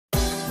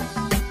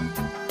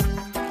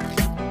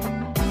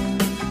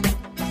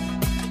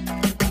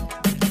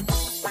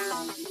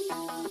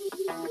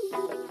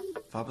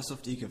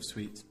Fabasoft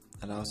eGov-Suite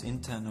allows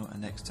internal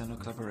and external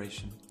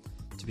collaboration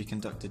to be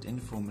conducted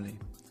informally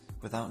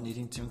without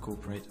needing to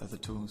incorporate other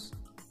tools.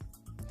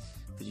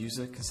 The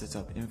user can set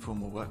up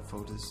informal work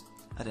folders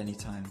at any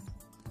time,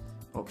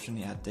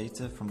 optionally add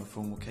data from a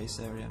formal case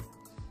area,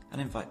 and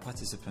invite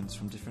participants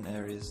from different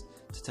areas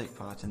to take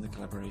part in the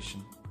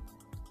collaboration.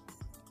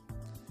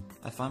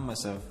 I find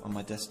myself on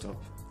my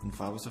desktop in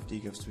Fabasoft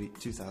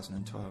eGov-Suite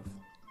 2012.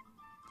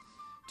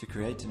 To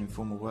create an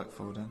informal work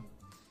folder,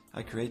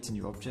 I create a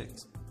new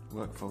object,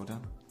 work folder,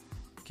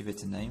 give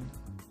it a name,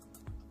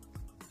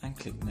 and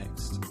click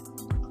Next.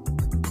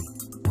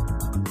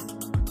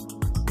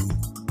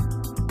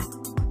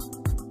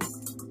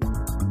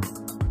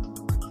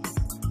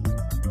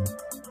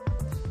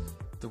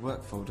 The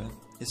work folder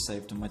is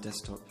saved on my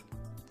desktop,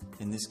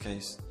 in this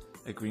case,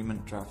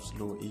 Agreement Drafts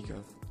Law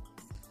eGov.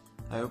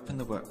 I open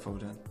the work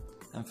folder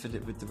and fill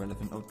it with the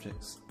relevant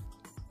objects.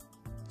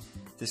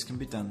 This can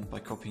be done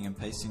by copying and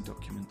pasting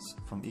documents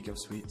from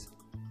eGov-Suite,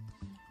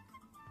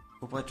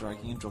 or by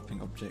dragging and dropping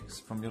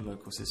objects from your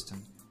local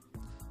system,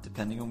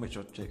 depending on which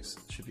objects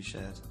should be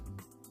shared.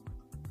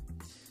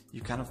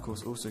 You can of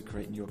course also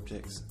create new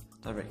objects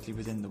directly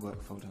within the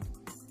work folder.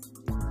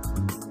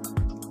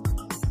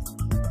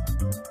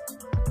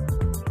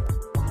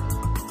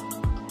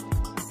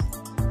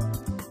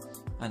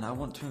 I now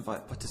want to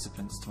invite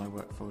participants to my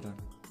work folder,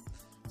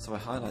 so I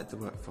highlight the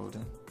work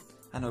folder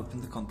and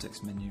open the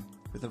context menu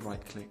with a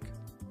right click.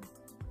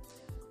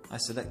 I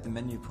select the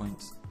menu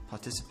point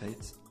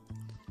Participate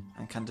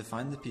and can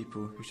define the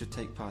people who should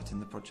take part in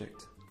the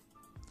project.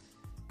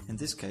 In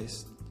this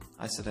case,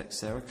 I select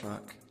Sarah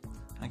Clark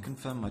and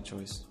confirm my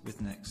choice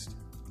with Next.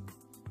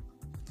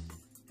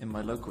 In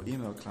my local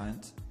email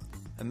client,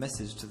 a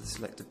message to the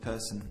selected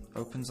person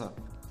opens up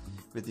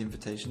with the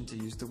invitation to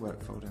use the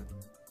work folder.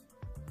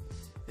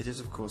 It is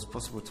of course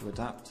possible to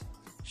adapt,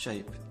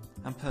 shape,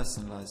 and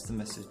personalize the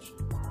message.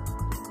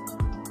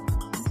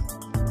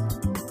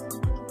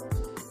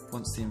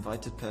 Once the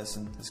invited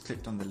person has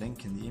clicked on the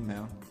link in the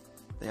email,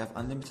 they have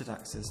unlimited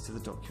access to the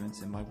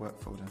documents in my work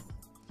folder,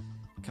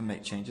 can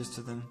make changes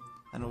to them,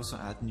 and also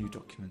add new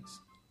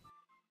documents.